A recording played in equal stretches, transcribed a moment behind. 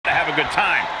a good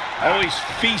time. Always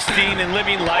feasting and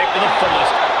living life to the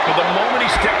fullest. But the moment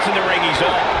he steps in the ring, he's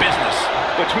all business.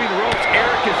 Between the ropes,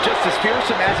 ERIK is just as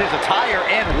fearsome as his attire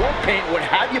and war paint would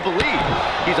have you believe.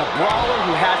 He's a brawler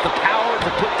who has the power to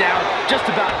put down just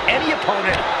about any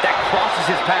opponent that crosses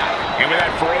his path. And with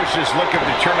that ferocious look of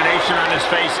determination on his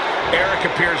face,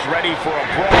 ERIK appears ready for a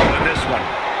brawl in this one.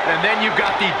 And then you've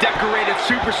got the decorated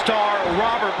superstar,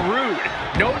 ROODE,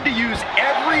 known to use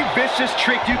every vicious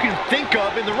trick you can think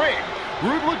of in the ring.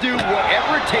 ROODE will do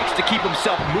whatever it takes to keep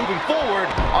himself moving forward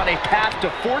on a path to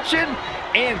fortune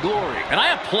and glory. And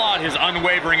I applaud his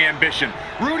unwavering ambition.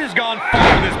 ROODE has gone far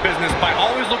in this business by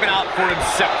always looking out for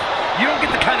himself. You don't get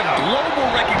the kind of global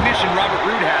recognition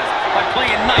ROODE has by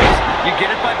playing nice. You get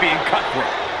it by being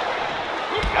cutthroat.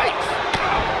 Nice.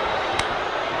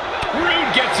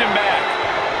 ROODE gets him back.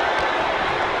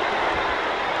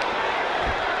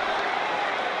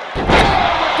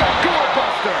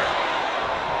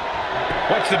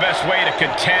 What's the best way to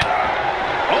contend?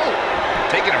 Oh,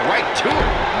 taking it right to him.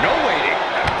 No waiting.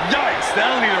 Yikes,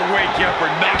 that'll either wake you up or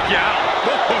knock you out.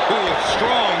 Oh,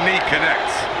 strong knee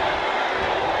connects.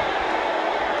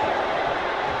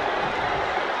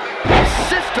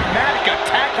 Systematic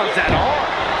attack on that arm.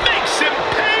 Makes him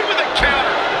pay with a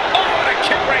counter. Oh, and a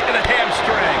kick right to the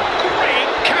hamstring.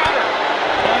 Great counter.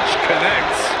 Punch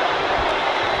connects.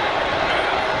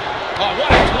 Oh, what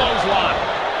a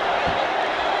clothesline.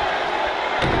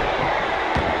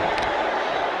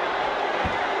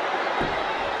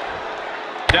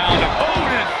 Down to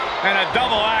Odin, and a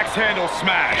double axe handle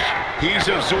smash. He's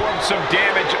absorbed some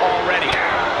damage already.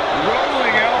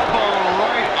 Rolling elbow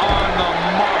right on the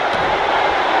mark.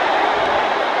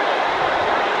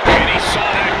 And he saw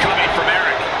that coming from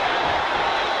ERIK.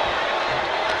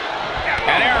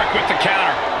 And ERIK with the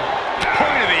counter.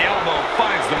 Point of the elbow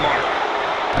finds the mark.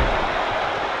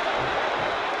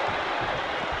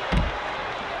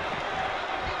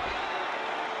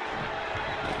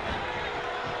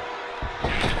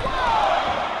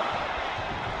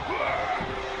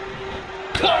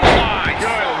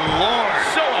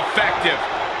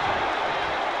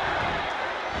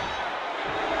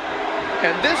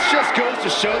 And this just goes to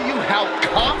show you how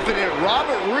confident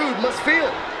ROODE must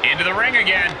feel. Into the ring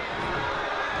again.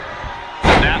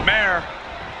 Snapmare.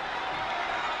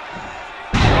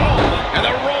 Oh, and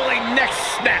the rolling neck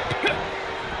snap.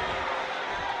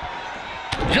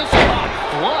 Just caught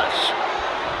flush.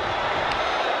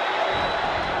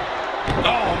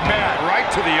 Oh, man,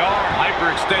 right to the arm.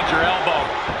 Hyperextend your elbow.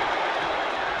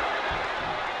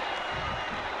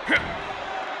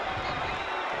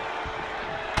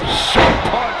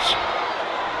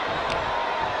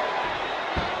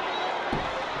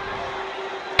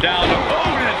 Down to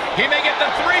Logan. He may get the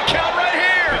 3 count right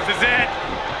here. This is it.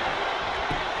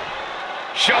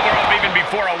 Shoulder up even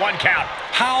before a 1 count.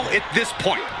 How at this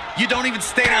point you don't even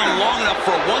stay down long enough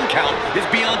for a 1 count is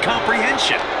beyond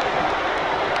comprehension.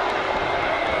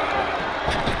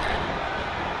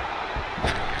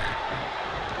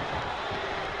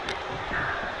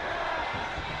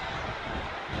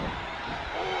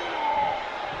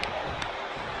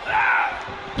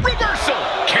 Reversal.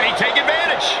 Can he take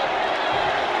advantage?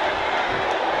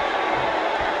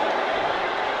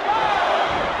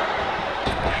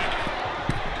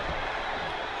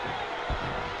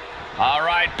 All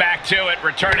right, back to it,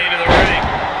 returning to the ring.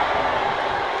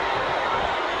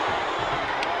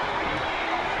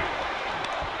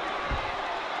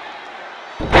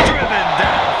 Driven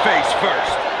down face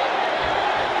first.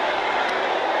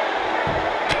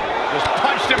 Just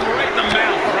punched him right in the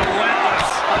mouth. Relentless.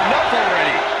 Enough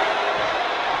already.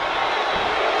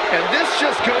 And this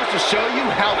just goes to show you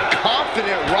how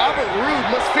confident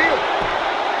ROODE must feel.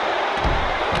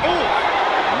 Oh,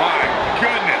 my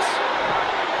goodness.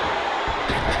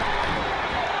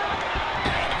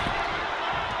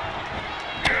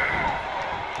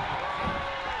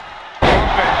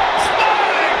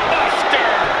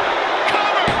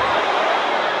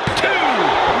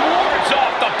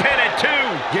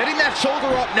 Getting that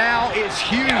shoulder up now is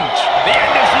huge. The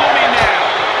end is looming now.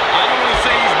 I don't want to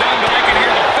say he's done, but I can hear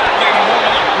the fat lady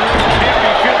warming up. Can't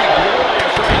be feeling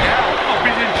glorious right now. Oh,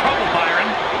 he's in trouble,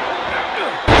 Byron.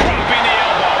 Dropping the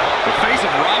elbow. The face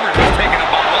of Robert has taken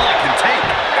about all I can take.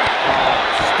 Oh,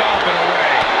 stomping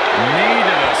away. Knee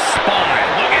to the spine.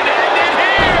 Looking to end it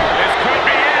here. This could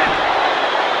be it.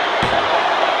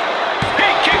 He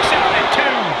kicks out at 2.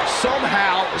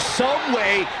 Somehow, some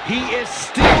way, he is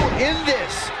still in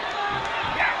this.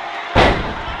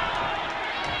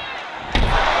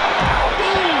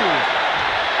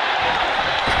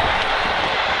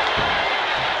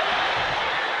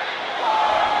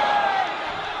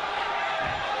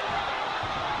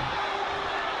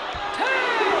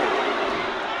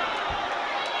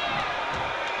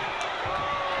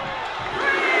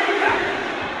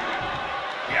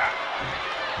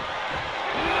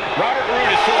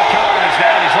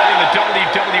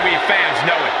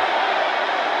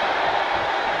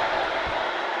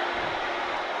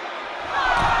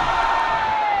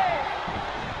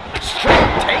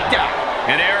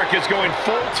 going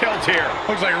full tilt here.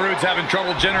 Looks like Roode's having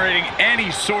trouble generating any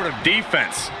sort of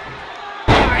defense.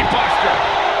 Eye buster.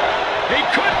 He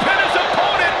could pin his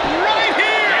opponent right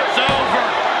here. It's over.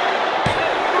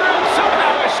 Roode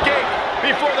somehow escaped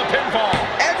before the pinfall.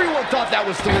 Everyone thought that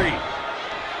was 3.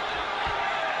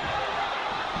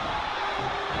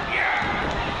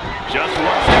 Just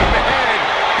one step